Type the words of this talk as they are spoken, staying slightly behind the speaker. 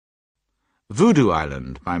Voodoo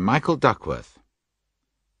Island by Michael Duckworth.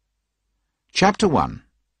 Chapter 1.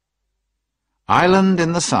 Island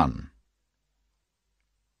in the Sun.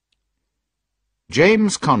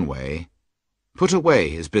 James Conway put away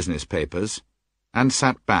his business papers and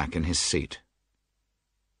sat back in his seat.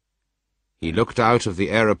 He looked out of the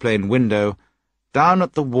aeroplane window down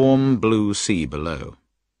at the warm blue sea below.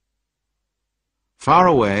 Far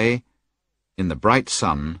away, in the bright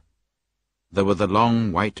sun, there were the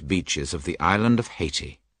long white beaches of the island of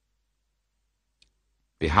Haiti.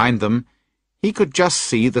 Behind them, he could just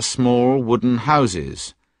see the small wooden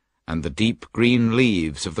houses and the deep green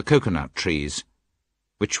leaves of the coconut trees,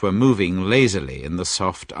 which were moving lazily in the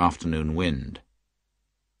soft afternoon wind.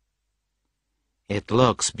 "It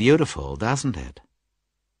looks beautiful, doesn't it?"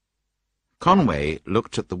 Conway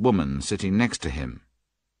looked at the woman sitting next to him.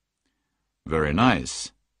 "Very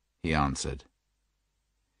nice," he answered.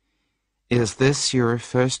 "Is this your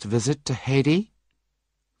first visit to Haiti?"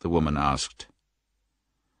 the woman asked.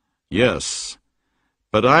 "Yes,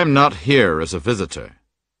 but I'm not here as a visitor,"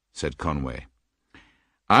 said Conway.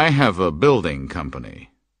 "I have a building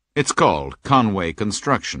company. It's called Conway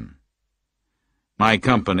Construction. My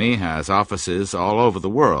company has offices all over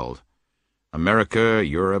the world, America,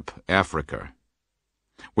 Europe, Africa.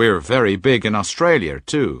 We're very big in Australia,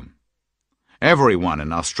 too. Everyone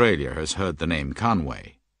in Australia has heard the name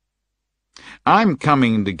Conway. I'm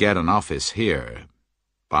coming to get an office here,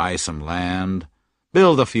 buy some land,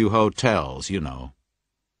 build a few hotels, you know.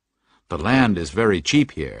 The land is very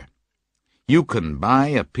cheap here. You can buy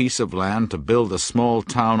a piece of land to build a small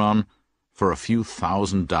town on for a few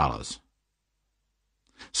 $1,000s.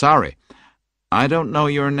 Sorry, I don't know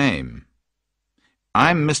your name.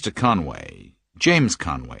 I'm Mr. Conway, James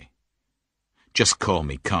Conway. Just call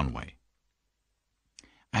me Conway."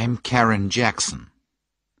 "I'm Karen Jackson."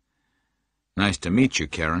 "Nice to meet you,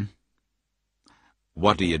 Karen.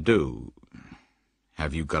 What do you do?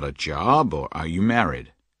 Have you got a job, or are you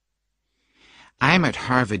married?" "I'm at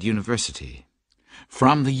Harvard University."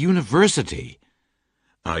 "From the university?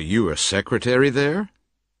 Are you a secretary there?"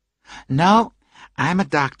 "No, I'm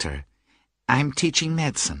a doctor. I'm teaching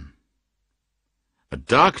medicine." "A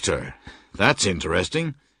doctor? That's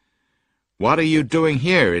interesting. What are you doing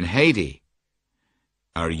here in Haiti?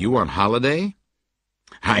 Are you on holiday?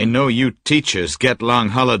 I know you teachers get long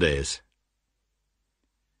holidays."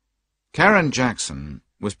 Karen Jackson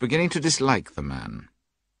was beginning to dislike the man.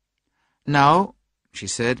 "No," she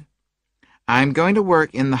said, "I'm going to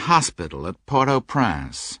work in the hospital at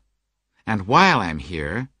Port-au-Prince, and while I'm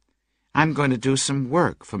here, I'm going to do some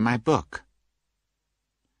work for my book."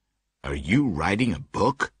 "Are you writing a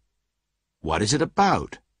book? What is it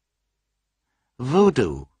about?"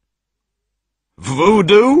 "Voodoo."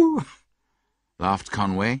 "Voodoo?" laughed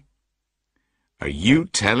Conway. "Are you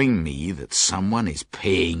telling me that someone is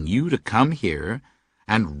paying you to come here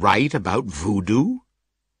and write about voodoo?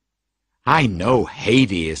 I know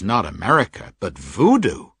Haiti is not America, but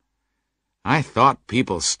voodoo? I thought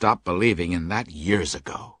people stopped believing in that years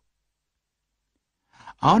ago."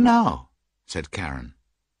 "Oh, no," said Karen.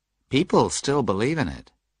 "People still believe in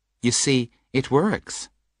it. You see, it works,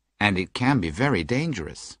 and it can be very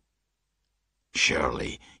dangerous."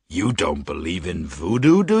 "Surely you don't believe in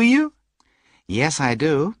voodoo, do you?" "Yes, I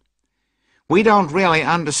do. We don't really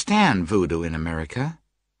understand voodoo in America.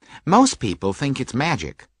 Most people think it's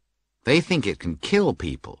magic. They think it can kill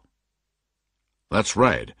people." "That's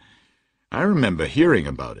right. I remember hearing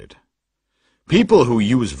about it. People who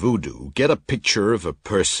use voodoo get a picture of a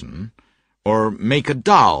person, or make a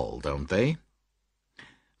doll, don't they?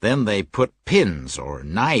 Then they put pins or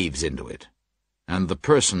knives into it, and the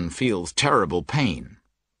person feels terrible pain."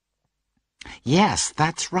 "Yes,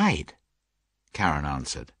 that's right," Karen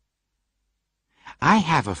answered. "I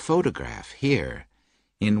have a photograph here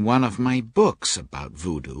in one of my books about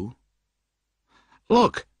voodoo.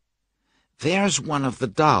 Look, there's one of the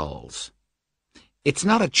dolls. It's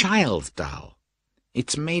not a child's doll.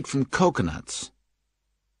 It's made from coconuts.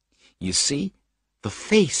 You see, the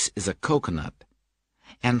face is a coconut,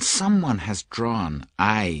 and someone has drawn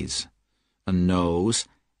eyes, a nose,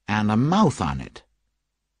 and a mouth on it.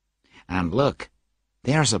 And look,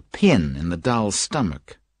 there's a pin in the doll's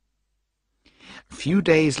stomach. A few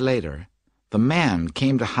days later, the man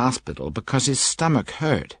came to hospital because his stomach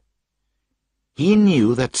hurt. He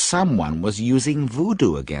knew that someone was using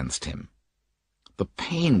voodoo against him. The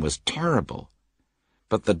pain was terrible,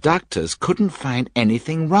 but the doctors couldn't find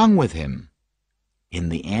anything wrong with him. In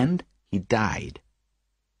the end, he died."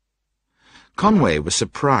 Conway was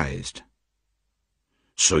surprised.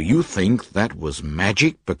 "So you think that was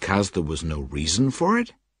magic because there was no reason for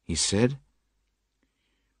it?" he said.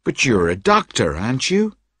 But you're a doctor, aren't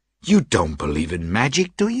you? You don't believe in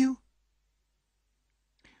magic, do you?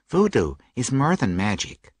 Voodoo is more than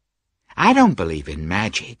magic. I don't believe in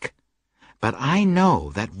magic, but I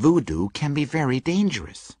know that voodoo can be very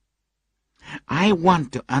dangerous. I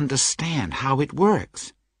want to understand how it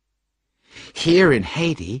works. Here in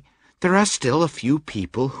Haiti, there are still a few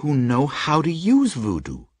people who know how to use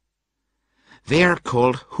voodoo. They are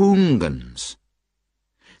called hoongans.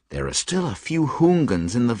 There are still a few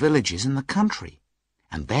hoongans in the villages in the country,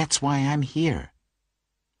 and that's why I'm here.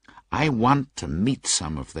 I want to meet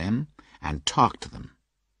some of them and talk to them.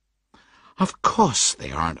 Of course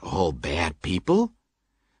they aren't all bad people.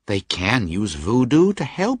 They can use voodoo to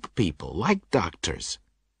help people, like doctors.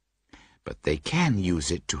 But they can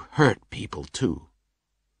use it to hurt people, too.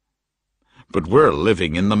 But we're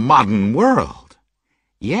living in the modern world.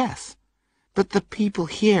 Yes, but the people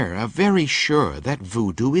here are very sure that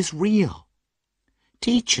voodoo is real.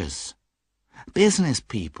 Teachers, business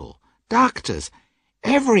people, doctors,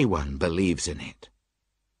 everyone believes in it.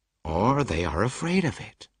 Or they are afraid of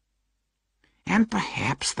it. And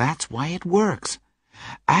perhaps that's why it works.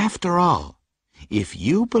 After all, if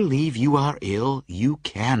you believe you are ill, you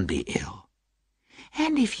can be ill.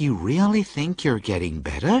 And if you really think you're getting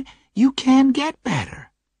better, you can get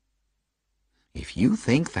better. If you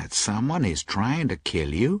think that someone is trying to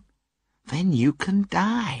kill you, then you can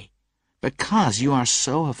die, because you are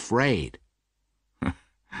so afraid.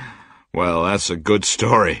 Well, that's a good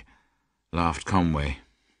story, laughed Conway.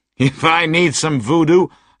 If I need some voodoo,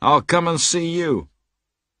 I'll come and see you.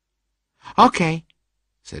 Okay,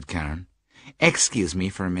 said Karen. Excuse me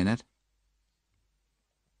for a minute.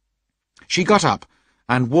 She got up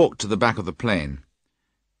and walked to the back of the plane.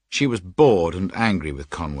 She was bored and angry with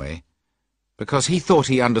Conway, because he thought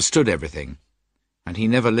he understood everything, and he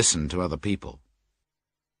never listened to other people.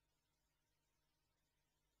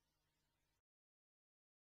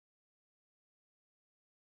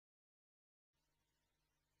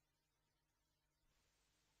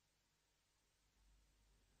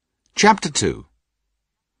 Chapter 2.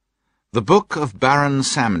 The Book of Baron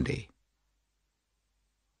Samedi.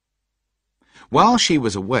 While she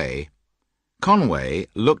was away, Conway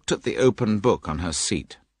looked at the open book on her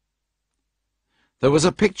seat. There was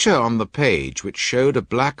a picture on the page which showed a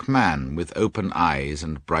black man with open eyes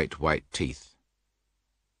and bright white teeth.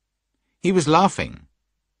 He was laughing,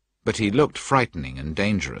 but he looked frightening and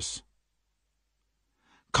dangerous.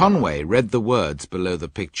 Conway read the words below the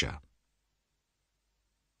picture.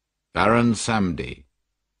 Baron Samedi,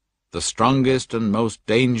 the strongest and most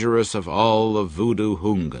dangerous of all the voodoo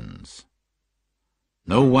hoongans.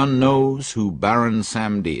 No one knows who Baron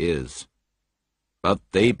Samedi is, but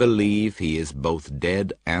they believe he is both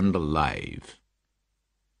dead and alive.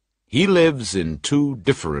 He lives in 2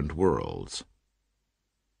 different worlds.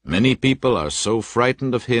 Many people are so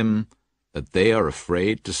frightened of him that they are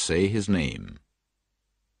afraid to say his name.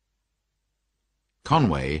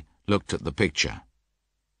 Conway looked at the picture.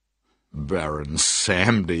 Baron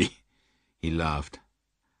Samedi, he laughed.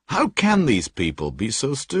 How can these people be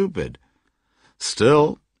so stupid?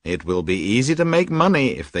 Still, it will be easy to make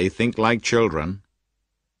money if they think like children.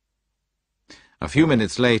 A few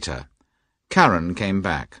minutes later, Karen came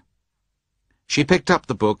back. She picked up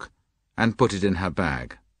the book and put it in her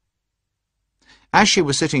bag. As she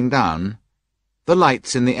was sitting down, the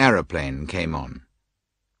lights in the aeroplane came on.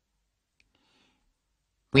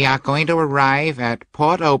 We are going to arrive at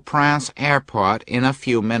Port-au-Prince Airport in a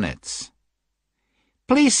few minutes.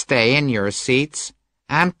 Please stay in your seats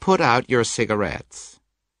and put out your cigarettes.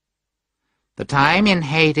 The time in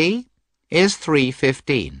Haiti is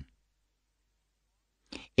 3:15.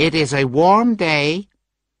 It is a warm day,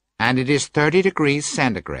 and it is 30 degrees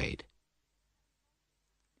centigrade.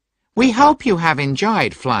 We hope you have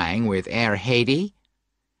enjoyed flying with Air Haiti,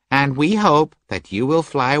 and we hope that you will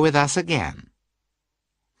fly with us again.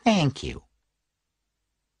 Thank you.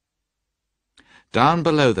 Down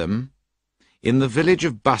below them, in the village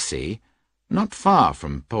of Bussy, not far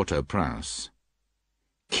from Port-au-Prince,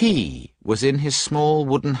 Key was in his small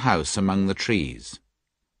wooden house among the trees.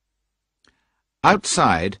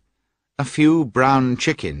 Outside, a few brown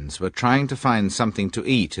chickens were trying to find something to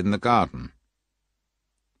eat in the garden.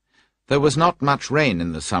 There was not much rain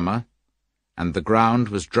in the summer, and the ground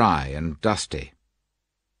was dry and dusty.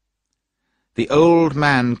 The old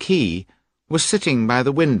man Key was sitting by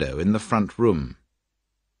the window in the front room.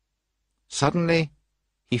 Suddenly,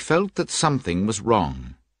 he felt that something was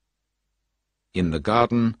wrong. In the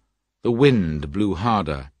garden, the wind blew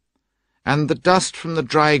harder, and the dust from the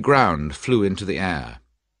dry ground flew into the air.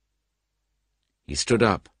 He stood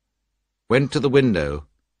up, went to the window,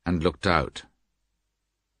 and looked out.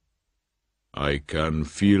 I can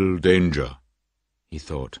feel danger, he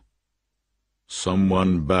thought.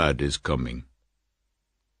 Someone bad is coming.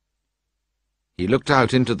 He looked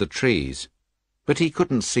out into the trees, but he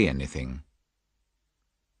couldn't see anything.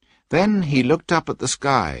 Then he looked up at the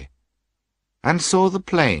sky and saw the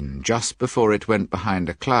plane just before it went behind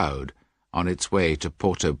a cloud on its way to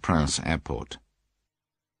Port-au-Prince Airport.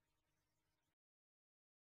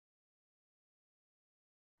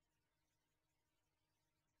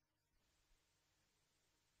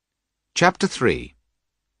 Chapter 3.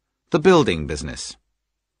 The Building Business.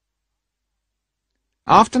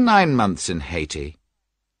 After 9 months in Haiti,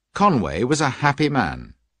 Conway was a happy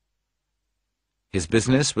man. His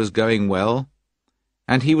business was going well,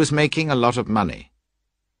 and he was making a lot of money.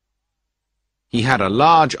 He had a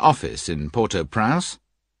large office in Port-au-Prince,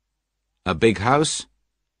 a big house,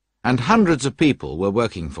 and hundreds of people were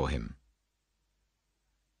working for him.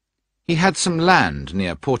 He had some land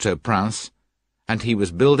near Port-au-Prince, and he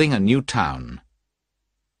was building a new town.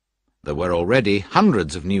 There were already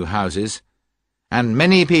hundreds of new houses, and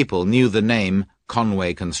many people knew the name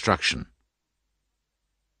Conway Construction.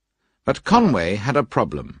 But Conway had a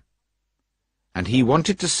problem, and he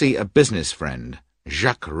wanted to see a business friend,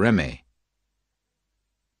 Jacques Remy.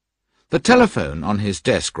 The telephone on his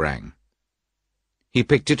desk rang. He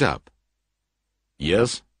picked it up.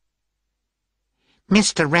 Yes?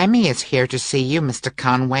 Mr. Remy is here to see you, Mr.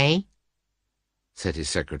 Conway, said his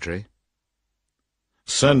secretary.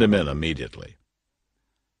 Send him in immediately.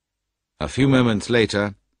 A few moments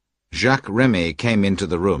later, Jacques Remy came into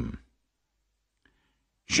the room.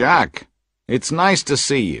 Jacques, it's nice to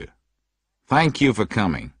see you. Thank you for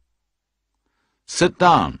coming. Sit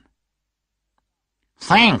down.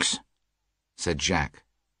 Thanks, said Jacques.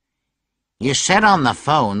 You said on the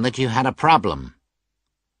phone that you had a problem.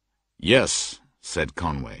 Yes, said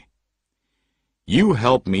Conway. You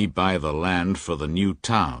helped me buy the land for the new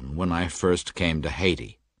town when I first came to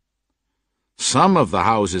Haiti. Some of the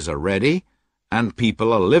houses are ready, and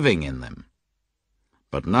people are living in them.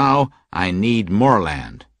 But now I need more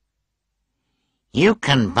land. You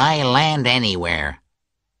can buy land anywhere,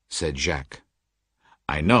 said Jacques.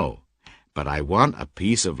 I know, but I want a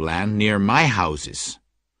piece of land near my houses.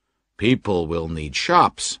 People will need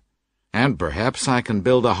shops, and perhaps I can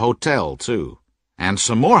build a hotel, too, and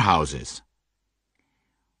some more houses.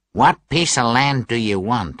 What piece of land do you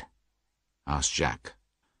want? asked Jacques.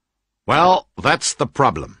 Well, that's the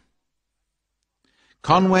problem.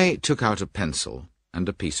 Conway took out a pencil and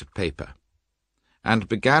a piece of paper, and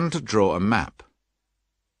began to draw a map.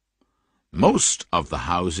 Most of the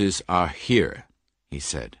houses are here, he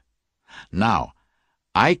said. Now,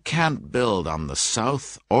 I can't build on the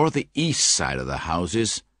south or the east side of the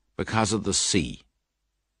houses because of the sea.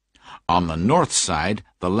 On the north side,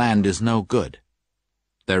 the land is no good.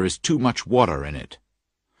 There is too much water in it.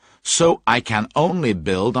 So I can only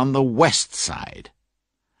build on the west side.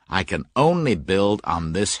 I can only build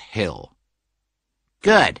on this hill.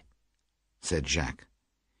 Good, said Jacques.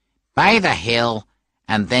 Buy the hill,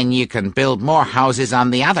 and then you can build more houses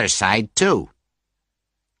on the other side, too.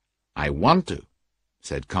 I want to,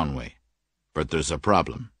 said Conway, but there's a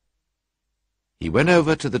problem. He went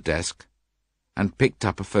over to the desk and picked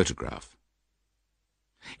up a photograph.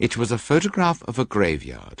 It was a photograph of a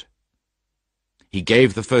graveyard. He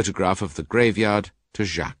gave the photograph of the graveyard to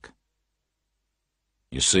Jacques.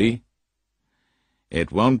 You see?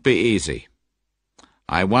 It won't be easy.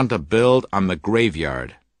 I want to build on the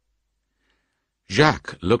graveyard.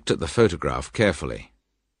 Jacques looked at the photograph carefully.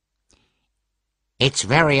 It's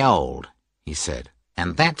very old, he said,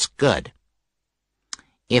 and that's good.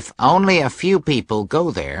 If only a few people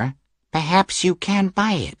go there, perhaps you can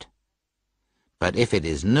buy it. But if it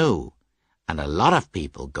is new, and a lot of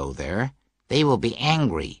people go there, they will be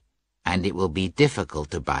angry, and it will be difficult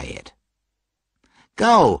to buy it.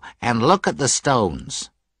 Go and look at the stones.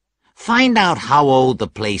 Find out how old the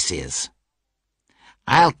place is.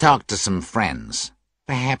 I'll talk to some friends.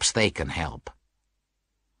 Perhaps they can help.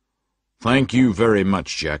 Thank you very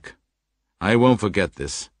much, Jack. I won't forget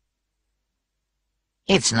this.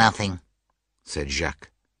 It's nothing, said Jacques.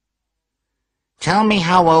 Tell me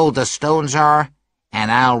how old the stones are,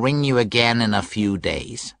 and I'll ring you again in a few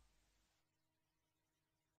days.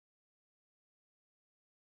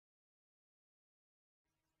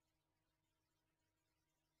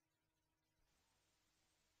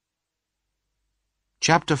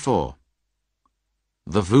 Chapter 4.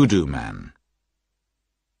 The Voodoo Man.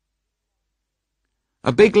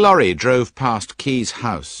 A big lorry drove past Key's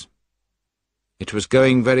house. It was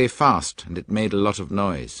going very fast, and it made a lot of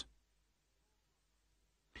noise.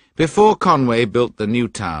 Before Conway built the new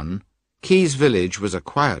town, Key's village was a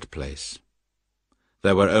quiet place.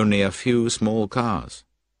 there were only a few small cars.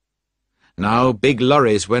 Now big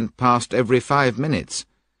lorries went past every 5 minutes,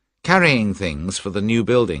 carrying things for the new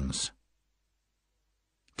buildings.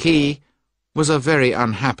 Key was a very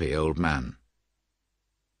unhappy old man.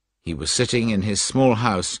 He was sitting in his small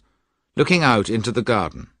house, looking out into the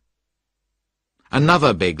garden.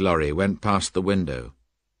 Another big lorry went past the window.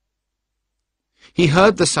 He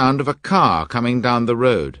heard the sound of a car coming down the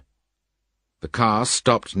road. The car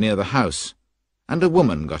stopped near the house, and a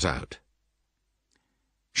woman got out.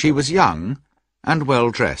 She was young and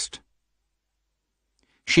well-dressed.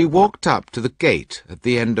 She walked up to the gate at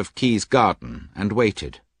the end of Key's garden and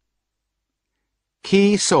waited.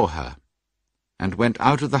 Key saw her, and went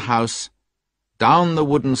out of the house, down the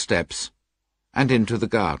wooden steps, and into the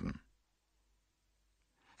garden.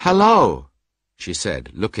 "Hello," she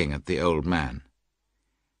said, looking at the old man.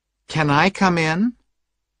 "Can I come in?"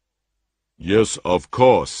 "Yes, of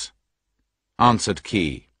course," answered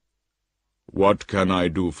Key. "What can I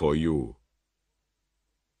do for you?"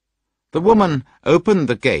 The woman opened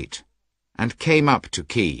the gate and came up to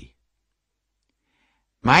Key.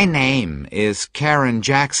 "My name is Karen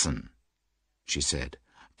Jackson," she said.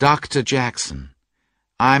 "Dr. Jackson.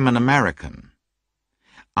 I'm an American.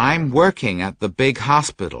 I'm working at the big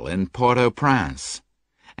hospital in Port-au-Prince,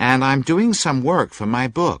 and I'm doing some work for my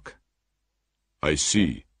book." "I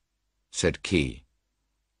see," said Key.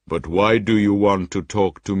 "But why do you want to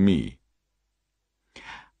talk to me?"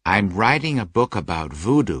 "I'm writing a book about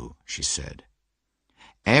voodoo," she said.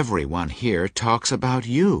 "Everyone here talks about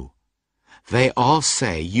you. They all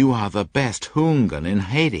say you are the best houngan in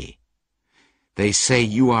Haiti. They say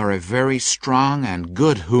you are a very strong and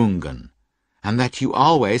good houngan, and that you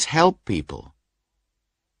always help people."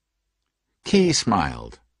 Key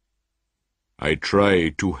smiled. "I try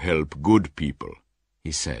to help good people,"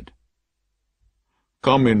 he said.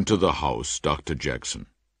 "Come into the house, Dr. Jackson.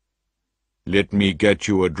 Let me get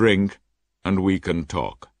you a drink, and we can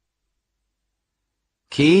talk."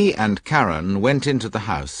 Key and Karen went into the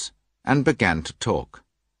house and began to talk.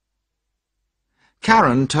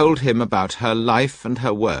 Karen told him about her life and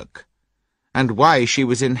her work, and why she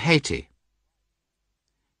was in Haiti.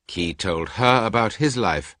 Key told her about his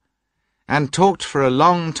life, and talked for a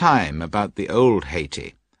long time about the old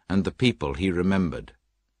Haiti and the people he remembered.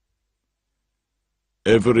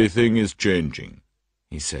 "Everything is changing,"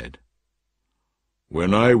 he said.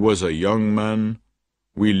 "When I was a young man,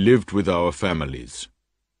 we lived with our families.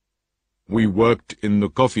 We worked in the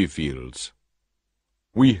coffee fields.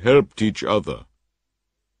 We helped each other.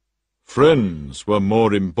 Friends were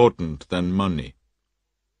more important than money.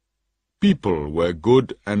 People were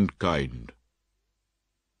good and kind.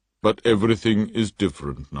 But everything is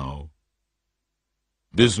different now.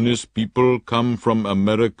 Business people come from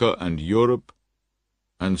America and Europe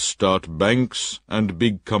and start banks and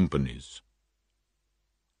big companies.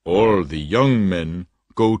 All the young men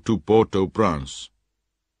go to Port-au-Prince.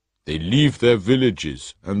 They leave their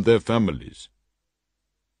villages and their families.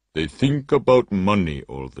 They think about money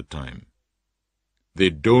all the time. They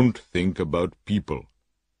don't think about people."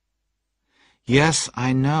 "Yes,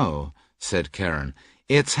 I know," said Karen.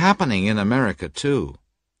 "It's happening in America, too.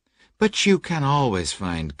 But you can always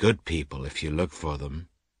find good people if you look for them."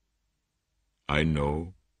 "I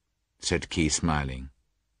know," said Key, smiling.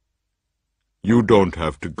 "You don't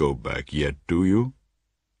have to go back yet, do you?"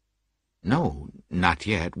 "No, not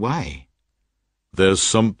yet. Why?" "There's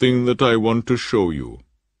something that I want to show you.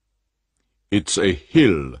 It's a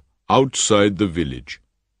hill outside the village.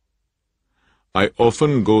 I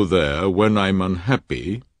often go there when I'm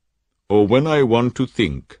unhappy, or when I want to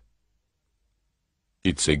think.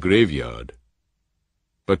 It's a graveyard,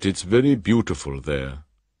 but it's very beautiful there,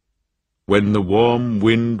 when the warm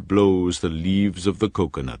wind blows the leaves of the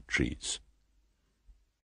coconut trees."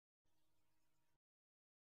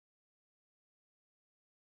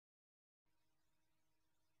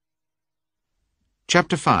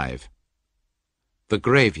 Chapter 5. The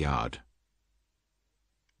Graveyard.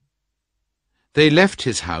 They left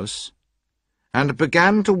his house and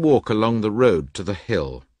began to walk along the road to the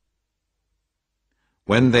hill.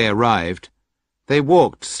 When they arrived, they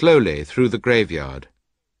walked slowly through the graveyard.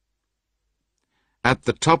 At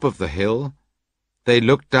the top of the hill, they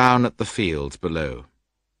looked down at the fields below.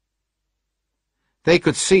 They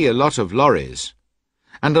could see a lot of lorries,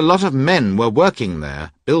 and a lot of men were working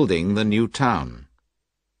there, building the new town.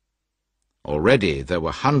 Already there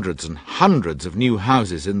were hundreds and hundreds of new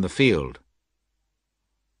houses in the field.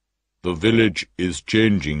 "The village is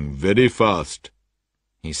changing very fast,"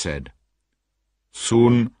 he said.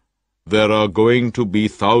 "Soon there are going to be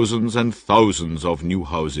thousands and thousands of new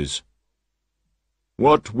houses.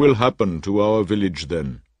 What will happen to our village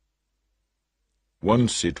then?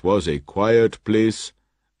 Once it was a quiet place,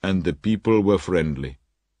 and the people were friendly.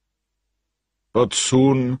 But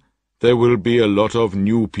soon there will be a lot of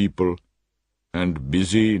new people, and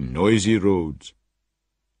busy, noisy roads.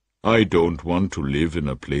 I don't want to live in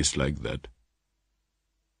a place like that.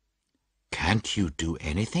 Can't you do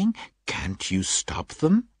anything? Can't you stop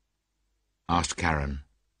them? Asked Karen.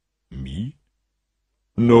 Me?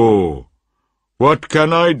 No. What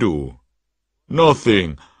can I do?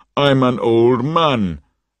 Nothing. I'm an old man,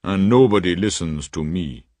 and nobody listens to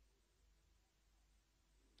me.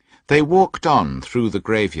 They walked on through the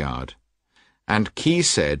graveyard, and Key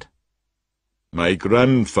said, My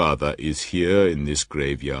grandfather is here in this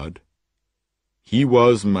graveyard. He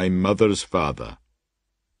was my mother's father.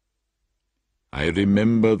 I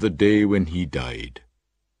remember the day when he died.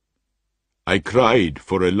 I cried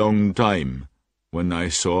for a long time when I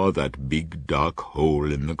saw that big dark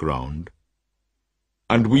hole in the ground,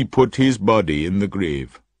 and we put his body in the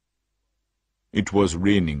grave. It was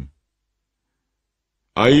raining.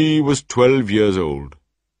 I was 12 years old.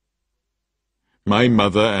 My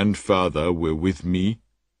mother and father were with me,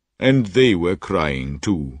 and they were crying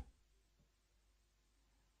too.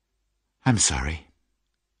 I'm sorry,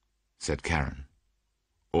 said Karen.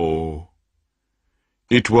 Oh,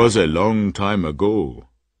 it was a long time ago,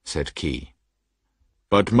 said Key.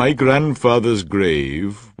 But my grandfather's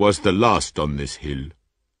grave was the last on this hill.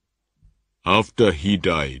 After he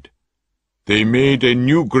died, they made a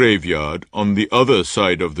new graveyard on the other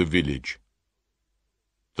side of the village.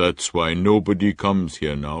 That's why nobody comes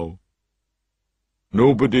here now.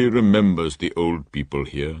 Nobody remembers the old people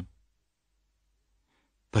here.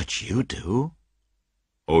 But you do?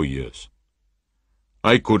 Oh, yes.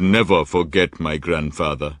 I could never forget my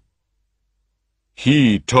grandfather.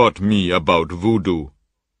 He taught me about voodoo,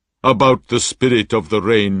 about the spirit of the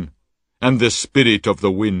rain and the spirit of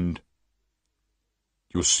the wind.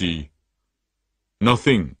 You see,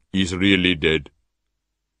 nothing is really dead.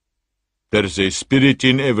 There's a spirit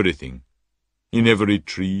in everything, in every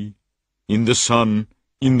tree, in the sun,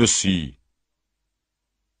 in the sea.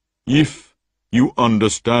 If you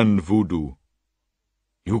understand voodoo,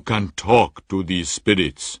 you can talk to these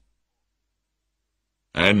spirits.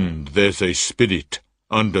 And there's a spirit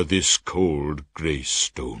under this cold grey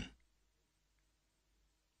stone.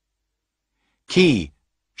 Key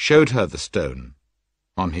showed her the stone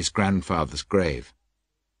on his grandfather's grave,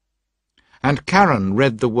 and Karen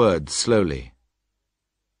read the words slowly.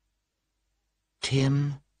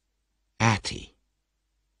 Tim Atty,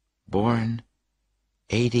 born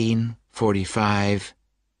 1845,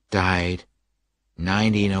 died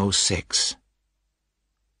 1906.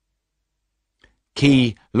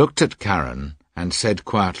 Key looked at Karen and said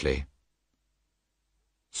quietly,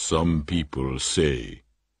 Some people say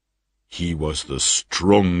he was the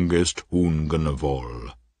strongest Hoongan of all.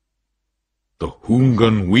 The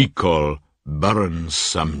Hoongan we call Baron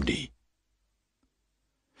Samedi.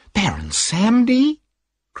 Baron Samedi?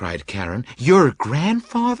 Cried Karen. Your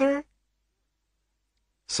grandfather?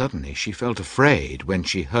 Suddenly she felt afraid when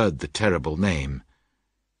she heard the terrible name.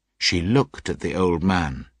 She looked at the old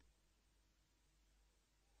man.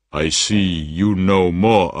 I see you know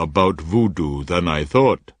more about voodoo than I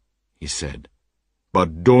thought, he said.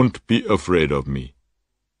 But don't be afraid of me.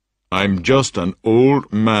 I'm just an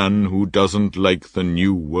old man who doesn't like the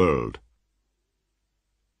new world.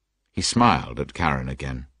 He smiled at Karen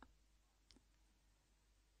again.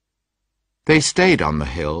 They stayed on the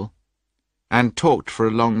hill and talked for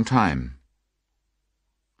a long time.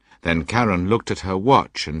 Then Karen looked at her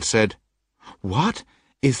watch and said, What?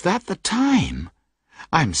 Is that the time?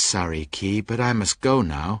 I'm sorry, Key, but I must go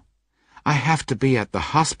now. I have to be at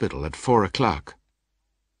the hospital at 4 o'clock.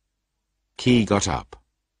 Key got up.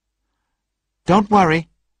 Don't worry,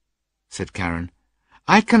 said Karen.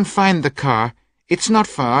 I can find the car. It's not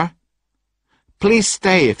far. Please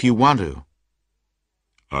stay if you want to.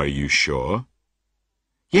 Are you sure?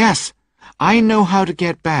 Yes, I know how to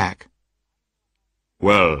get back.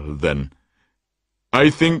 Well, then, I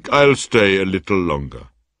think I'll stay a little longer.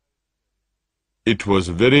 It was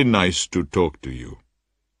very nice to talk to you.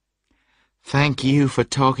 Thank you for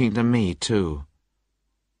talking to me, too.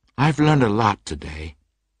 I've learned a lot today.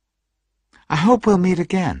 I hope we'll meet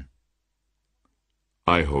again.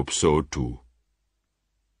 I hope so, too.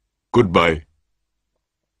 Goodbye.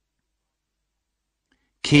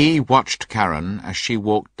 Key watched Karen as she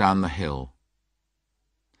walked down the hill.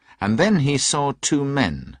 And then he saw two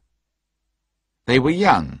men. They were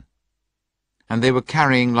young, and they were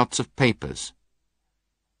carrying lots of papers.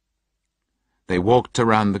 They walked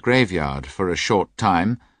around the graveyard for a short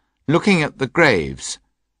time, looking at the graves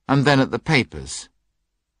and then at the papers.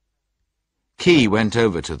 Key went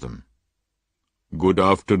over to them. "Good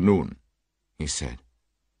afternoon," he said.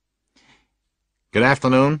 "Good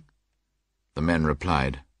afternoon," the men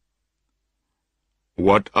replied.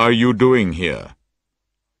 "What are you doing here?"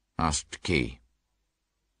 asked Key.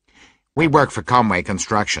 "We work for Conway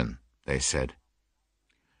Construction," they said.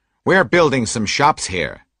 "We're building some shops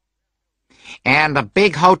here." "And a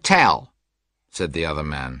big hotel," said the other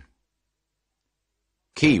man.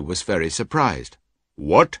 Key was very surprised.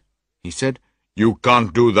 "What?" he said. "You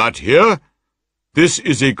can't do that here. This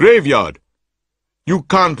is a graveyard. You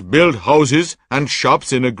can't build houses and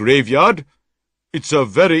shops in a graveyard. It's a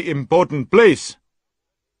very important place."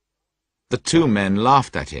 The two men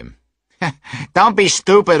laughed at him. "Don't be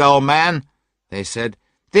stupid, old man," they said.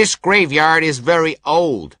 "This graveyard is very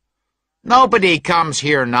old. Nobody comes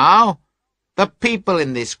here now. The people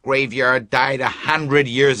in this graveyard died 100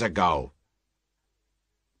 years ago."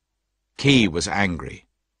 Key was angry.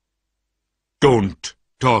 "Don't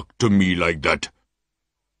talk to me like that,"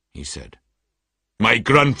 he said. "My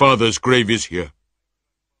grandfather's grave is here.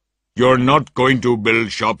 You're not going to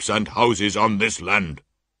build shops and houses on this land."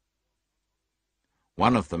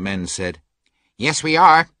 One of the men said, "Yes, we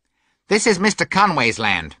are. This is Mr. Conway's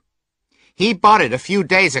land. He bought it a few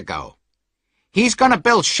days ago. He's going to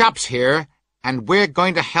build shops here, and we're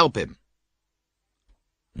going to help him."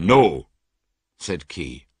 "No," said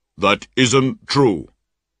Key. "That isn't true."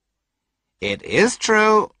 "It is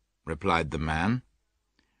true," replied the man.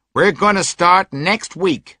 "We're going to start next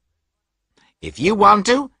week. If you want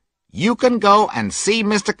to, you can go and see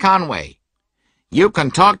Mr. Conway. You can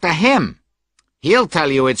talk to him. He'll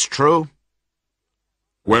tell you it's true."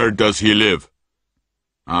 "Where does he live?"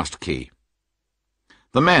 asked Key.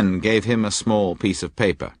 The men gave him a small piece of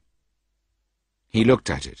paper. He looked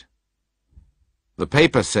at it. The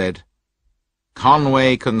paper said,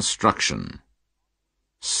 "Conway Construction,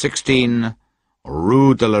 16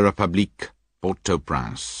 Rue de la République,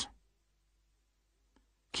 Port-au-Prince."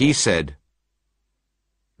 Key said,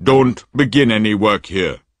 "Don't begin any work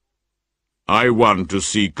here. I want to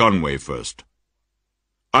see Conway first.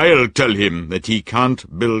 I'll tell him that he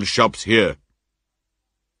can't build shops here."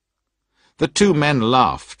 The two men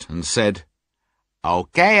laughed and said,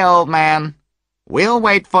 "Okay, old man, we'll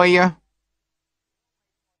wait for you."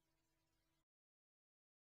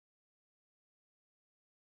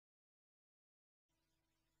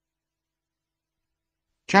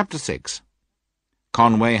 Chapter 6.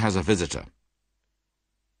 Conway has a visitor.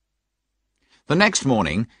 The next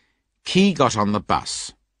morning, Key got on the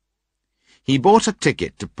bus. He bought a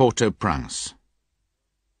ticket to Port-au-Prince.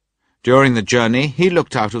 During the journey, he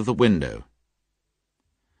looked out of the window.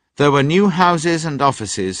 There were new houses and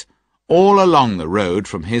offices all along the road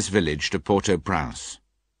from his village to Port-au-Prince.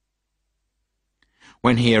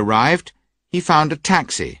 When he arrived, he found a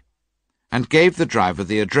taxi and gave the driver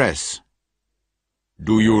the address.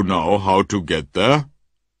 "Do you know how to get there?"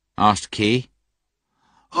 asked Key.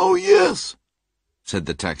 "Oh, yes," said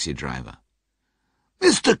the taxi driver.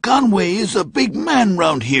 "Mr. Conway is a big man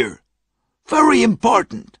round here. Very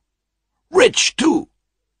important. Rich, too.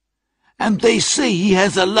 And they say he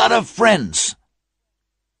has a lot of friends."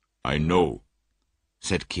 "I know,"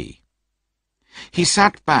 said Key. He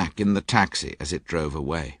sat back in the taxi as it drove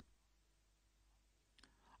away.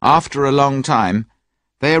 After a long time,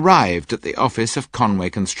 they arrived at the office of Conway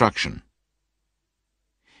Construction.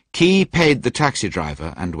 Key paid the taxi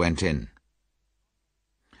driver and went in.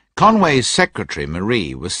 Conway's secretary,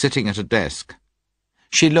 Marie, was sitting at a desk.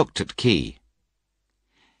 She looked at Key.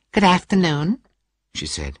 "Good afternoon," she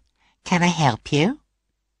said. "Can I help you?"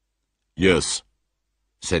 "Yes,"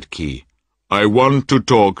 said Key. "I want to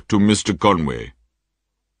talk to Mr. Conway."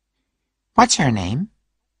 "What's your name?"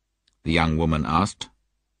 the young woman asked.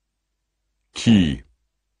 "Key,"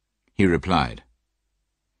 he replied.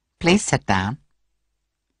 "Please sit down."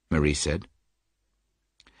 Marie said.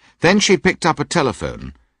 Then she picked up a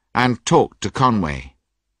telephone and talked to Conway.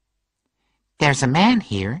 "There's a man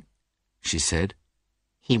here," she said.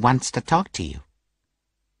 "He wants to talk to you."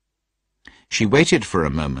 She waited for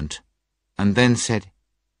a moment and then said,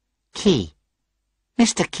 "Key.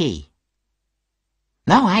 Mr. Key."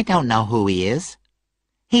 "No, I don't know who he is.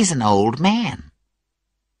 He's an old man."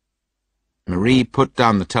 Marie put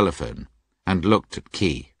down the telephone and looked at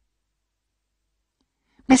Key.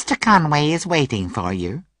 "Mr. Conway is waiting for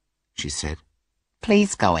you," she said.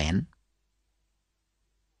 "Please go in."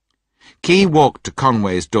 Key walked to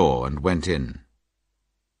Conway's door and went in.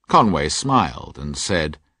 Conway smiled and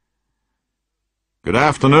said, "Good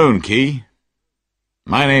afternoon, Key.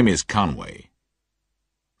 My name is Conway.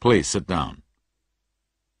 Please sit down."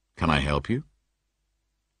 Can I help you?"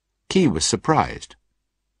 Key was surprised.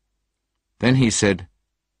 Then he said,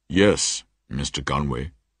 "Yes, Mr.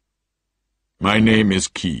 Conway. My name is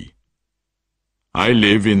Key. I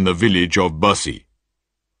live in the village of Bussy."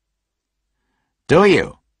 "Do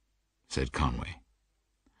you?" said Conway.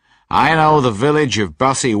 "I know the village of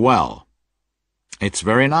Bussy well. It's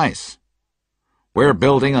very nice. We're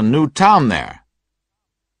building a new town there."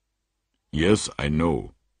 "Yes, I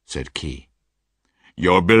know," said Key.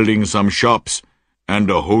 "You're building some shops and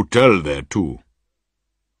a hotel there too.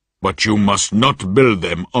 But you must not build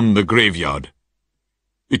them on the graveyard.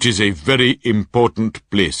 It is a very important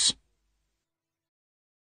place."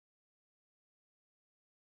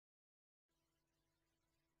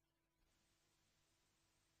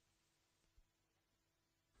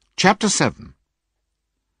 Chapter 7.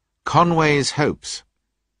 Conway's Hopes.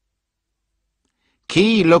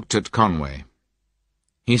 Key looked at Conway.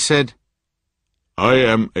 He said, "I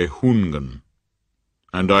am a Hungan,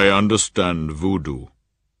 and I understand voodoo.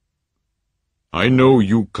 I know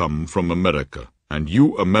you come from America, and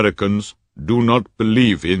you Americans do not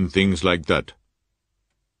believe in things like that.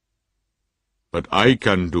 But I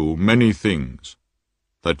can do many things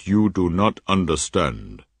that you do not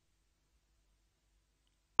understand.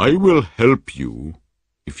 I will help you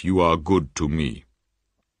if you are good to me."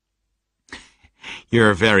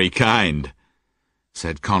 "You're very kind,"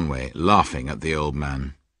 said Conway, laughing at the old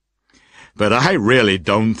man. "But I really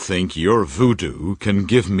don't think your voodoo can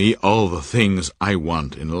give me all the things I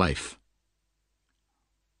want in life."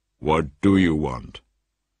 "What do you want?"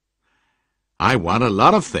 "I want a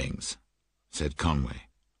lot of things," said Conway.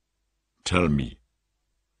 "Tell me."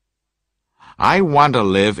 "I want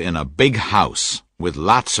to live in a big house with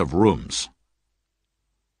lots of rooms."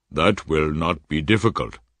 "That will not be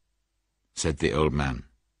difficult," said the old man.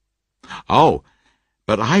 "Oh,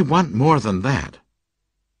 but I want more than that.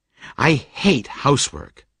 I hate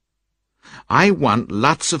housework. I want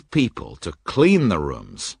lots of people to clean the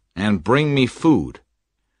rooms and bring me food.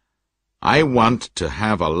 I want to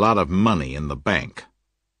have a lot of money in the bank.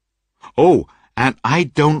 Oh, and I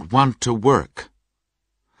don't want to work.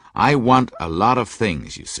 I want a lot of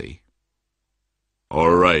things, you see."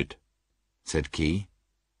 "All right," said Key.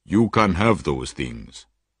 "You can have those things."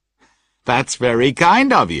 "That's very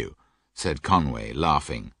kind of you," said Conway,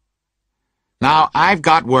 laughing. "Now I've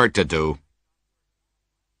got work to do."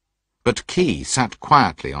 But Key sat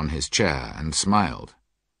quietly on his chair and smiled.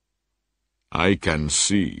 "I can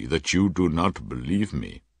see that you do not believe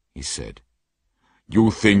me," he said.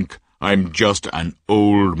 "You think I'm just an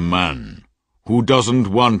old man who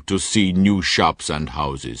doesn't want to see new shops and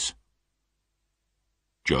houses.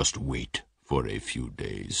 Just wait for a few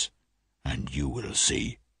days, and you will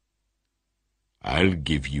see. I'll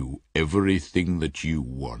give you everything that you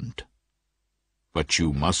want. But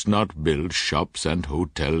you must not build shops and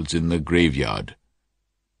hotels in the graveyard.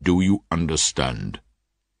 Do you understand?"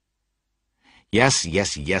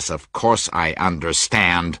 Yes, of course I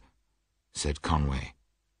understand," said Conway.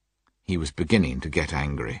 He was beginning to get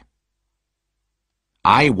angry.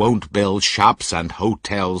 "I won't build shops and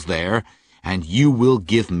hotels there, and you will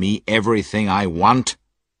give me everything I want.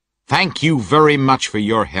 Thank you very much for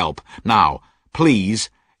your help. Now, please,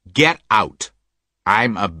 get out.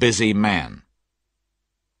 I'm a busy man."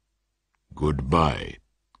 "Goodbye,"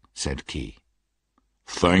 said Key.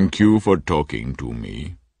 "Thank you for talking to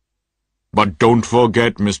me. But don't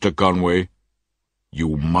forget, Mr. Conway, you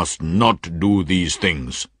must not do these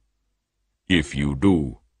things. If you do,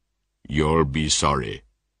 you'll be sorry."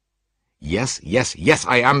 Yes,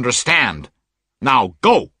 I understand. Now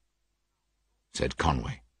go," said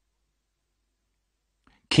Conway.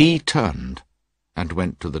 Key turned and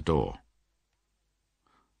went to the door.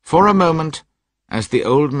 For a moment, as the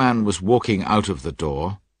old man was walking out of the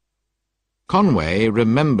door, Conway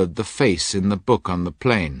remembered the face in the book on the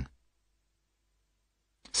plain.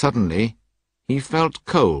 Suddenly, he felt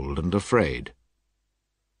cold and afraid.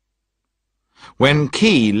 When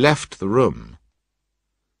Key left the room,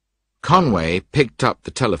 Conway picked up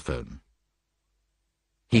the telephone.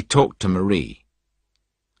 He talked to Marie.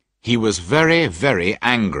 He was very, very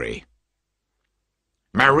angry.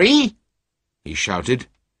 "Marie," he shouted,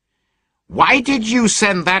 "why did you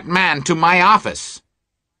send that man to my office?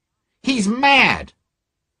 He's mad.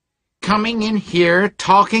 Coming in here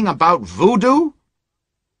talking about voodoo?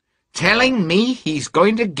 Telling me he's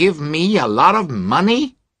going to give me a lot of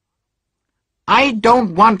money? I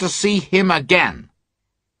don't want to see him again.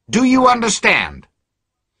 Do you understand?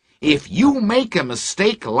 If you make a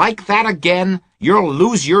mistake like that again, you'll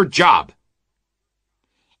lose your job."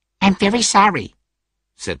 "I'm very sorry,"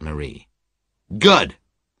 said Marie. "Good.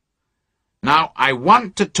 Now I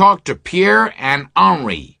want to talk to Pierre and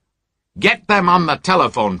Henri. Get them on the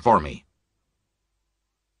telephone for me.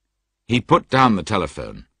 He put down the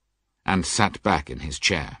telephone and sat back in his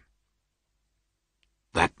chair.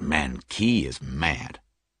 That man Key is mad,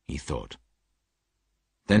 he thought.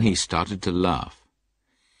 Then he started to laugh.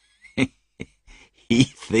 He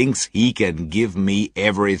thinks he can give me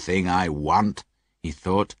everything I want, he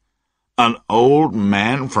thought. An old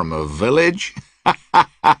man from a village?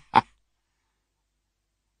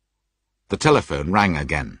 The telephone rang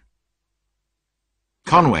again.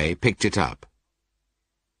 Conway picked it up.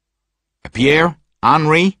 Pierre,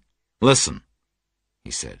 Henri, listen,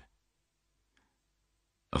 he said.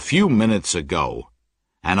 A few minutes ago,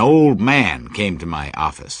 an old man came to my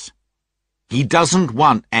office. He doesn't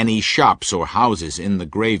want any shops or houses in the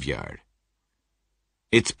graveyard.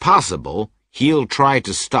 It's possible he'll try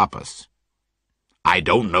to stop us. I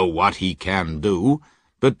don't know what he can do,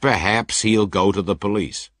 but perhaps he'll go to the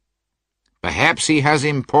police. Perhaps he has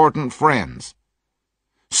important friends.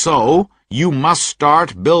 So, you must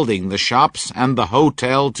start building the shops and the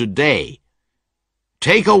hotel today.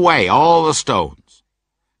 Take away all the stones.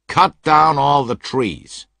 Cut down all the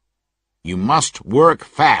trees. You must work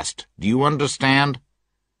fast, do you understand?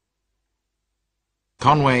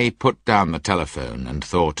 Conway put down the telephone and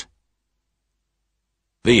thought,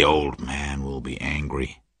 the old man will be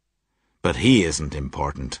angry, but he isn't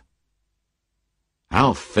important.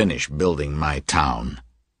 I'll finish building my town,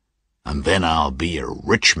 and then I'll be a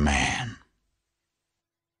rich man.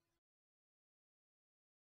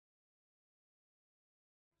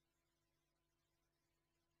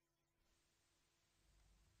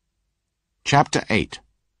 Chapter 8.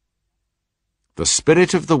 The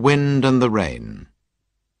Spirit of the Wind and the Rain.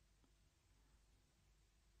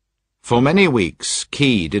 For many weeks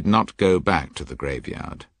Key did not go back to the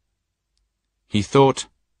graveyard. He thought,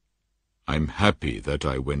 I'm happy that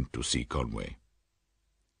I went to see Conway.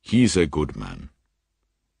 He's a good man.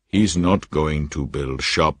 He's not going to build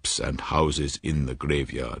shops and houses in the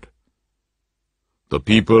graveyard. The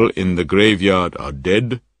people in the graveyard are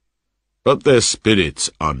dead, but their spirits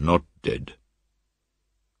are not dead.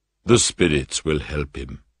 The spirits will help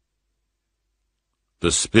him.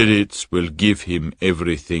 The spirits will give him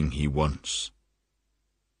everything he wants.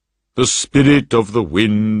 The spirit of the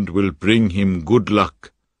wind will bring him good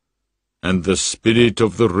luck, and the spirit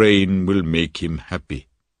of the rain will make him happy.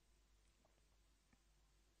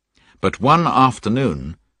 But one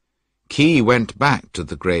afternoon, Key went back to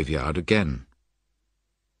the graveyard again.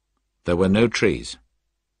 There were no trees.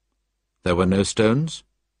 There were no stones.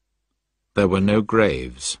 There were no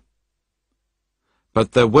graves.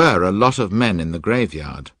 But there were a lot of men in the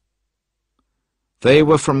graveyard. They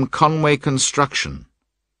were from Conway Construction,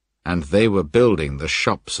 and they were building the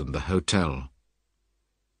shops and the hotel.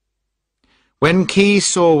 When Key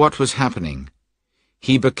saw what was happening,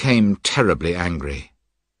 he became terribly angry.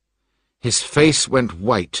 His face went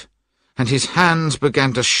white, and his hands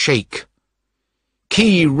began to shake.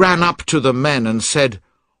 Key ran up to the men and said,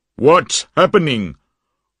 "What's happening?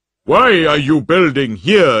 Why are you building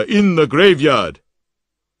here in the graveyard?"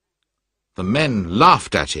 The men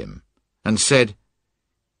laughed at him and said,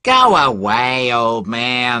 "Go away, old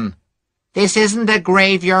man. This isn't a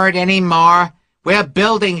graveyard anymore. We're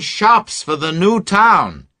building shops for the new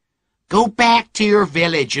town. Go back to your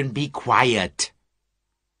village and be quiet."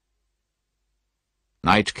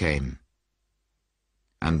 Night came,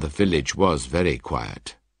 and the village was very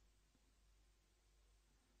quiet.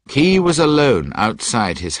 Key was alone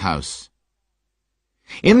outside his house.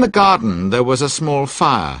 In the garden there was a small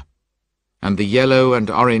fire, and the yellow and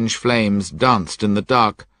orange flames danced in the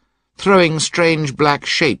dark, throwing strange black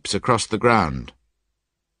shapes across the ground.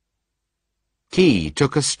 Key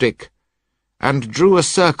took a stick and drew a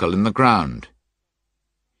circle in the ground.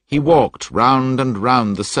 He walked round and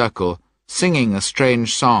round the circle, singing a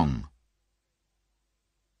strange song.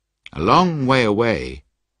 A long way away,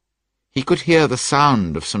 he could hear the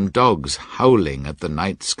sound of some dogs howling at the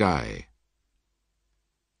night sky.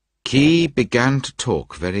 Key began to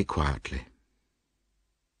talk very quietly.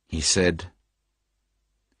 He said,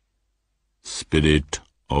 "Spirit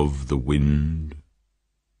of the wind,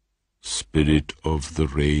 spirit of the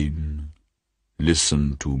rain,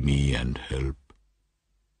 listen to me and help.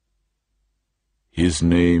 His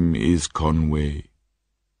name is Conway.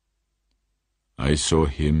 I saw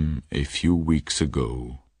him a few weeks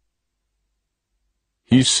ago.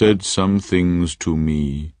 He said some things to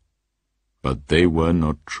me, but they were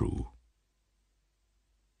not true.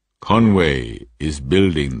 Conway is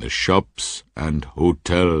building the shops and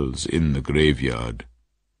hotels in the graveyard.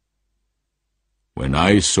 When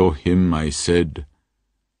I saw him, I said,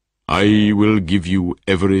 I will give you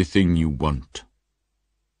everything you want.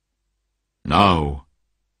 Now,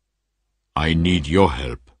 I need your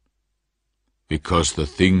help, because the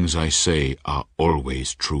things I say are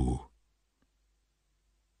always true.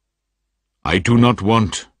 I do not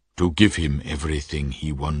want to give him everything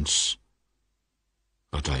he wants,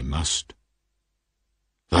 but I must.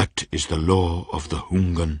 That is the law of the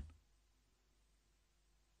Hungan.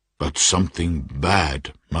 But something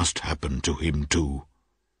bad must happen to him too.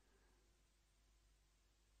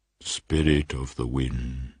 Spirit of the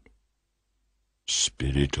wind,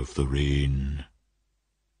 Spirit of the rain,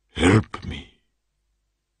 help me,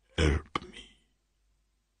 help me.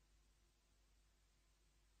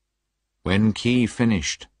 When Key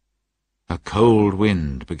finished, a cold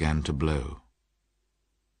wind began to blow.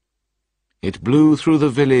 It blew through the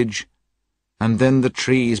village, and then the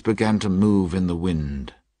trees began to move in the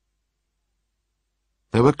wind.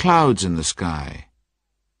 There were clouds in the sky,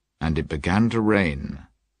 and it began to rain.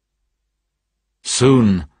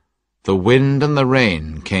 Soon the wind and the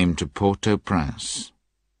rain came to Port-au-Prince.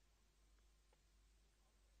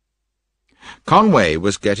 Conway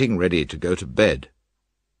was getting ready to go to bed.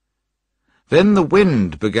 Then the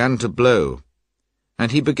wind began to blow,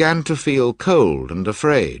 and he began to feel cold and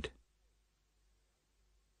afraid.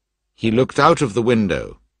 He looked out of the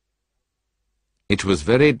window. It was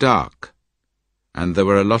very dark, and there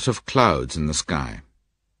were a lot of clouds in the sky.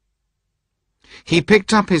 He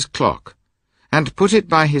picked up his clock and put it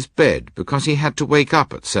by his bed because he had to wake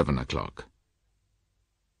up at 7 o'clock.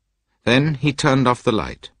 Then he turned off the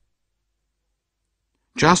light.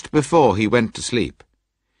 Just before he went to sleep,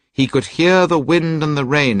 he could hear the wind and the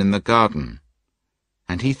rain in the garden,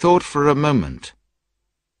 and he thought for a moment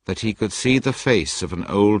that he could see the face of an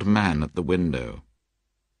old man at the window.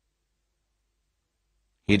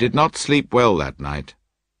 He did not sleep well that night.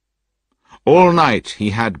 All night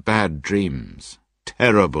he had bad dreams,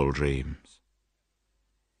 terrible dreams.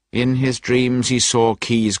 In his dreams he saw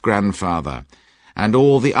Key's grandfather and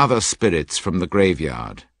all the other spirits from the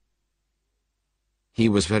graveyard. He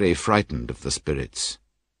was very frightened of the spirits,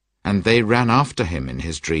 and they ran after him in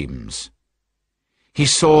his dreams. He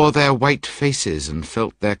saw their white faces and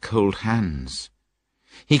felt their cold hands.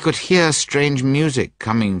 He could hear strange music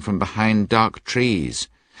coming from behind dark trees,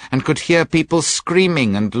 and could hear people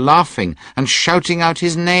screaming and laughing and shouting out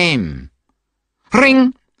his name.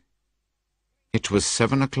 Ring! It was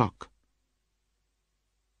 7 o'clock.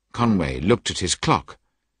 Conway looked at his clock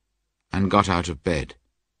and got out of bed.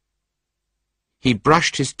 He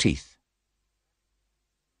brushed his teeth.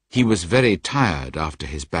 He was very tired after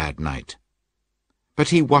his bad night, but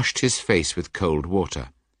he washed his face with cold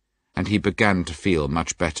water, and he began to feel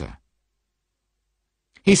much better.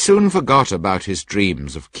 He soon forgot about his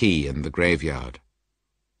dreams of Key and the graveyard.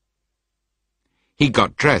 He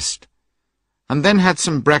got dressed, and then had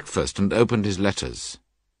some breakfast and opened his letters.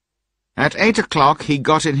 At 8 o'clock he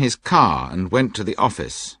got in his car and went to the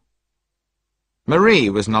office. Marie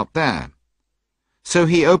was not there, so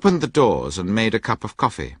he opened the doors and made a cup of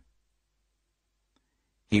coffee.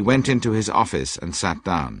 He went into his office and sat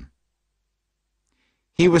down.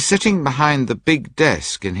 He was sitting behind the big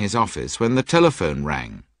desk in his office when the telephone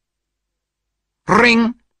rang.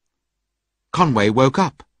 Ring! Conway woke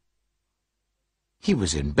up. He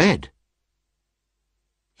was in bed.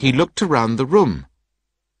 He looked around the room.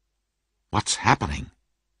 What's happening?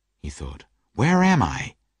 He thought. Where am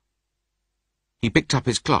I? He picked up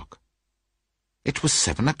his clock. It was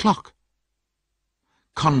 7 o'clock.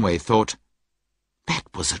 Conway thought, that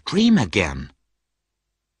was a dream again.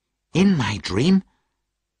 In my dream,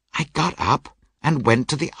 I got up and went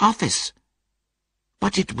to the office.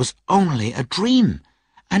 But it was only a dream,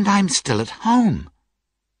 and I'm still at home.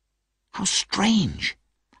 How strange.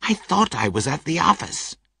 I thought I was at the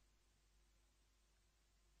office.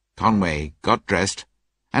 Conway got dressed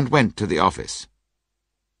and went to the office.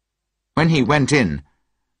 When he went in,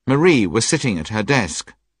 Marie was sitting at her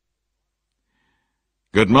desk.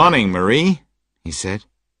 "Good morning, Marie," he said.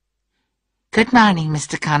 Good morning,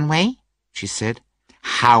 Mr. Conway, she said.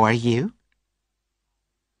 How are you?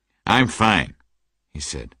 "I'm fine," he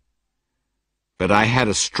said. "But I had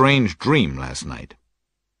a strange dream last night.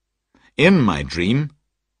 In my dream,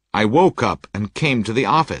 I woke up and came to the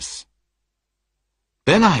office.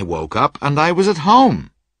 Then I woke up and I was at home."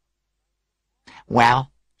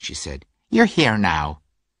 Well, she said, you're here now.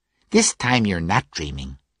 This time you're not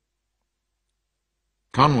dreaming.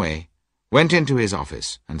 Conway went into his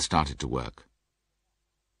office and started to work.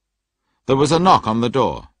 There was a knock on the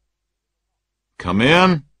door. "Come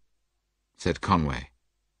in," said Conway.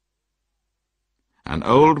 An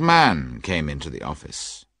old man came into the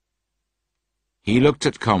office. He looked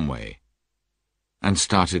at Conway and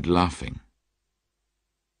started laughing.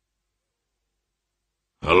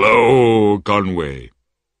 "Hello, Conway,"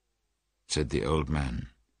 said the old man.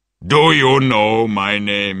 "Do you know my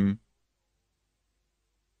name?"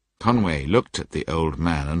 Conway looked at the old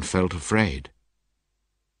man and felt afraid.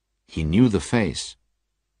 He knew the face.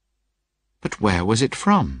 But where was it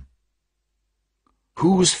from?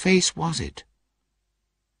 Whose face was it?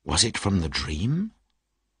 Was it from the dream?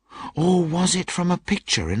 Or was it from a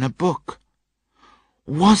picture in a book?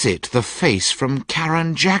 Was it the face from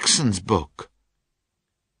Karen Jackson's book?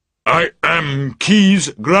 "I am Key's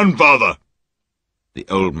grandfather," the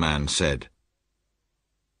old man said.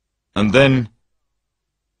 And then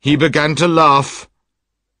he began to laugh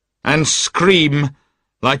and scream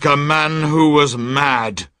like a man who was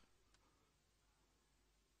mad.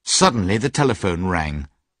 Suddenly the telephone rang.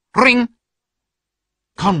 Ring!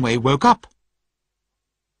 Conway woke up.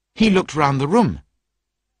 He looked round the room.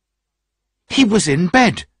 He was in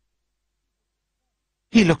bed.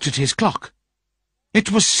 He looked at his clock.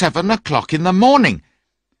 It was 7 o'clock in the morning.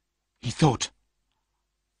 He thought,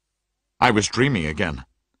 I was dreaming again.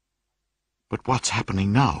 But what's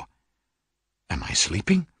happening now? Am I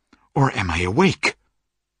sleeping, or am I awake?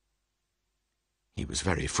 He was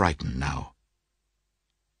very frightened now.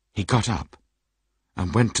 He got up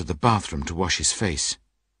and went to the bathroom to wash his face.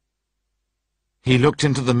 He looked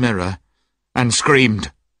into the mirror and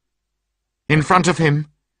screamed. In front of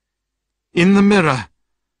him, in the mirror,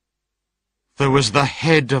 there was the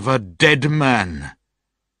head of a dead man.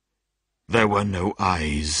 There were no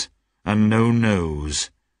eyes and no nose,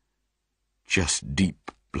 just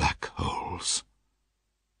deep black holes.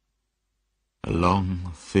 A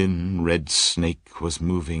long, thin red snake was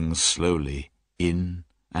moving slowly in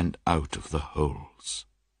and out of the holes.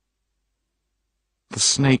 The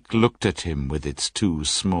snake looked at him with its two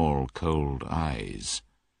small, cold eyes,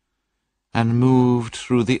 and moved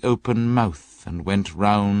through the open mouth and went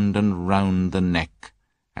round and round the neck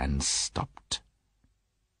and stopped.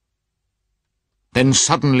 Then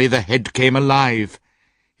suddenly the head came alive.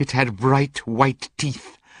 It had bright white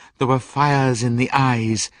teeth, there were fires in the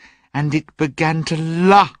eyes, and it began to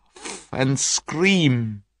laugh and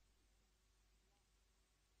scream.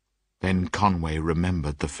 Then Conway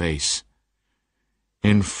remembered the face.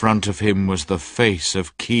 In front of him was the face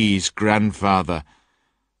of Key's grandfather,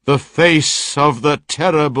 the face of the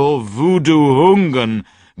terrible Voodoo Hungan,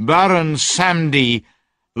 Baron Samedi,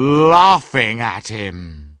 laughing at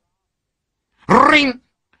him. Ring!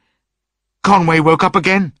 Conway woke up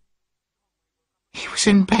again. He was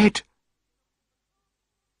in bed.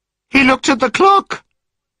 He looked at the clock.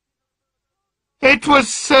 It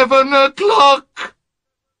was 7 o'clock.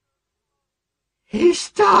 He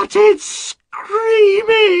started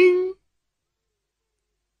screaming.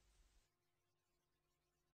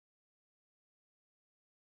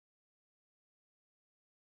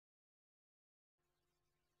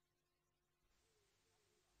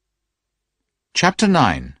 Chapter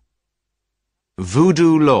 9.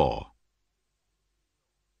 Voodoo Law.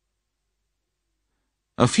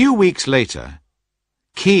 A few weeks later,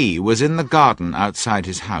 Key was in the garden outside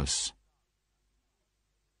his house.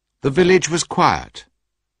 The village was quiet,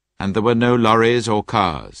 and there were no lorries or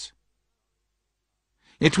cars.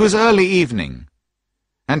 It was early evening,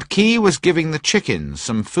 and Key was giving the chickens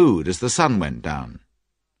some food as the sun went down.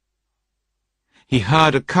 He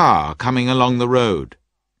heard a car coming along the road.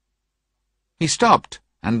 He stopped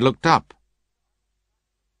and looked up.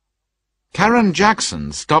 Karen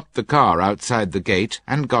Jackson stopped the car outside the gate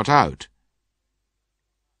and got out.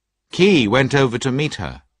 Key went over to meet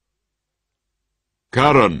her.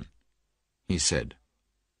 "Karen," he said,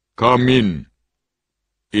 "come in.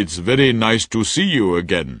 It's very nice to see you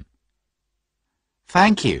again."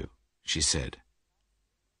 "Thank you," she said.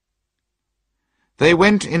 They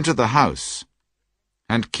went into the house,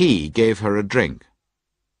 and Key gave her a drink.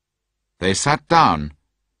 They sat down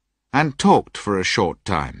and talked for a short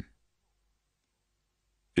time.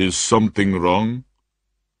 "Is something wrong?"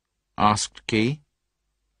 asked Key.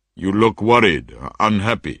 "You look worried,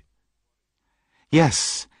 unhappy."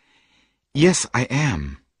 Yes, I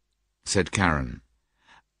am," said Karen.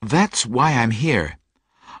 "That's why I'm here.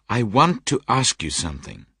 I want to ask you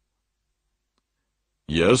something."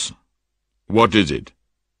 "Yes? What is it?"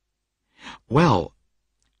 "Well,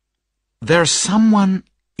 there's someone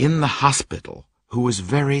in the hospital who is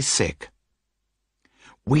very sick.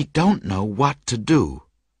 We don't know what to do.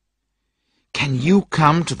 Can you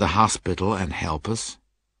come to the hospital and help us?"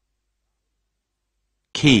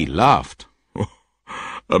 Key laughed.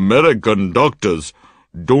 "American doctors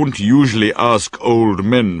don't usually ask old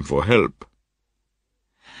men for help."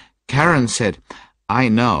 Karen said, "I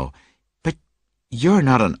know, but you're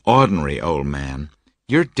not an ordinary old man.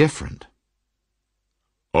 You're different."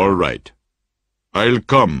 All right. I'll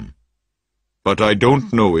come, but I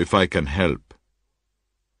don't know if I can help.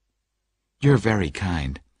 "You're very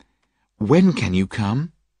kind. When can you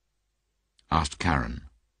come?" asked Karen.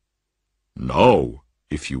 Now,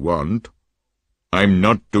 if you want. I'm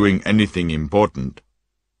not doing anything important.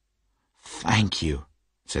 "Thank you,"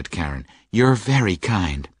 said Karen. "You're very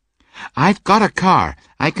kind. I've got a car.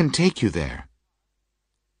 I can take you there."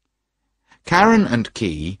 Karen and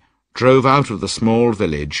Key drove out of the small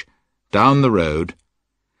village, down the road,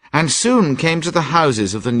 and soon came to the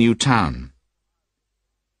houses of the new town.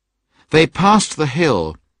 They passed the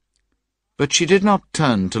hill, but she did not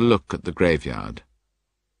turn to look at the graveyard.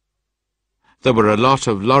 There were a lot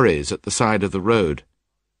of lorries at the side of the road.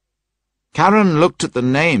 Karen looked at the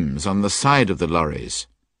names on the side of the lorries.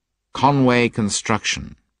 Conway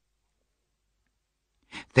Construction.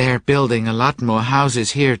 "They're building a lot more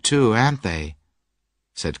houses here too, aren't they?"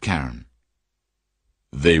 said Karen.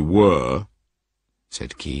 They were,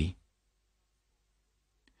 said Key.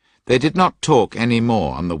 They did not talk any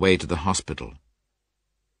more on the way to the hospital.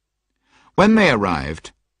 When they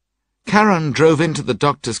arrived, Karen drove into the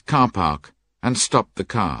doctor's car park and stopped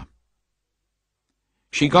the car.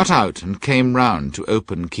 She got out and came round to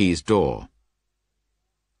open Key's door.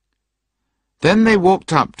 Then they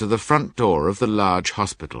walked up to the front door of the large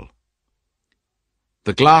hospital.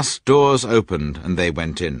 The glass doors opened and they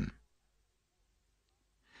went in.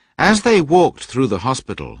 As they walked through the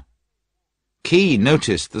hospital, Key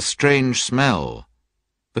noticed the strange smell,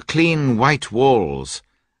 the clean white walls,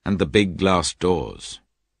 and the big glass doors.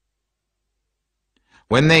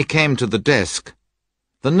 When they came to the desk,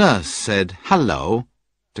 the nurse said "Hello"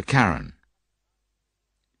 to Karen.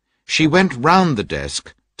 She went round the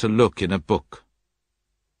desk to look in a book.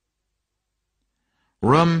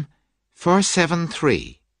 "Room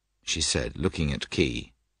 473, she said, looking at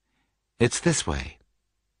Key. "It's this way."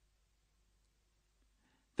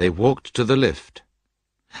 They walked to the lift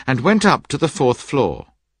and went up to the 4th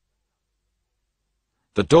floor.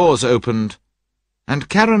 The doors opened, and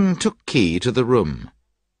Karen took Key to the room.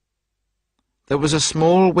 There was a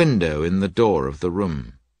small window in the door of the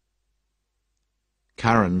room.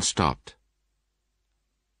 Karen stopped.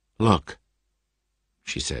 "Look,"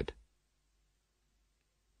 she said.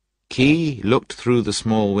 Key looked through the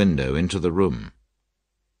small window into the room.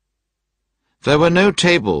 There were no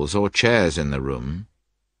tables or chairs in the room,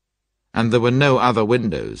 and there were no other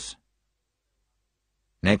windows.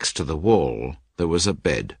 Next to the wall there was a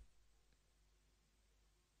bed.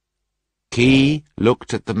 Key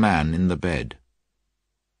looked at the man in the bed.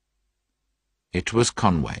 It was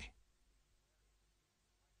Conway.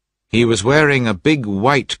 He was wearing a big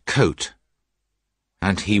white coat,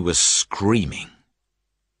 and he was screaming.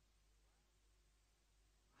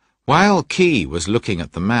 While Key was looking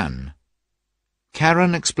at the man,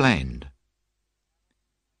 Karen explained.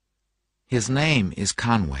 "His name is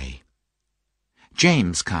Conway.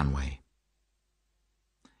 James Conway.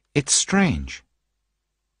 It's strange.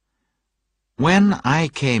 When I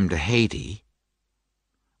came to Haiti,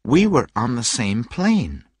 we were on the same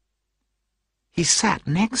plane. He sat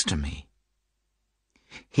next to me.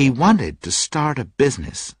 He wanted to start a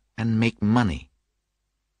business and make money.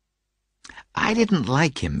 I didn't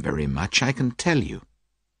like him very much, I can tell you,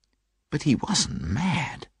 but he wasn't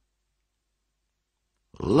mad.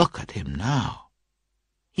 Look at him now.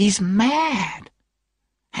 He's mad,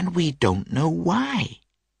 and we don't know why.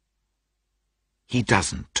 He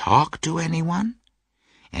doesn't talk to anyone,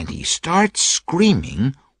 and he starts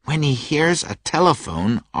screaming when he hears a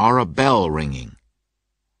telephone or a bell ringing.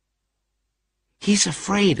 He's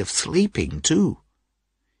afraid of sleeping, too,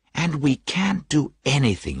 and we can't do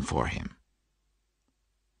anything for him.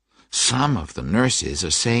 Some of the nurses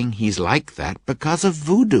are saying he's like that because of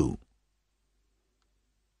voodoo."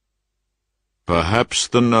 Perhaps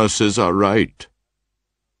the nurses are right,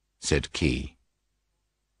 said Key.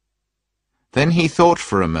 Then he thought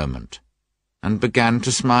for a moment and began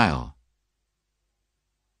to smile.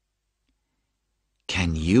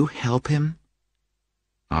 "Can you help him?"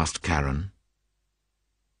 asked Karen.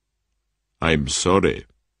 I'm sorry,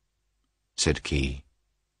 said Key.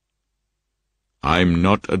 I'm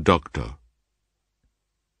not a doctor.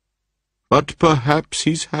 But perhaps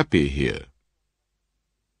he's happy here.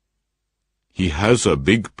 He has a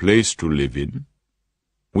big place to live in,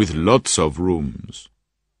 with lots of rooms.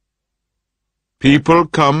 People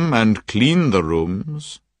come and clean the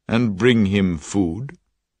rooms and bring him food.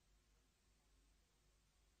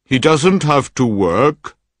 He doesn't have to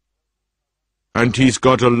work, and he's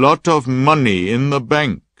got a lot of money in the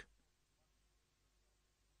bank.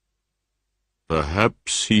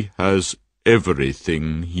 Perhaps he has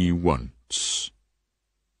everything he wants.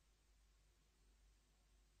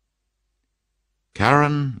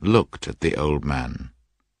 Karen looked at the old man,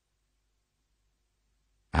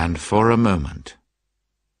 and for a moment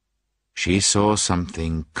she saw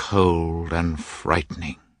something cold and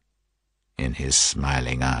frightening in his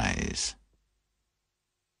smiling eyes.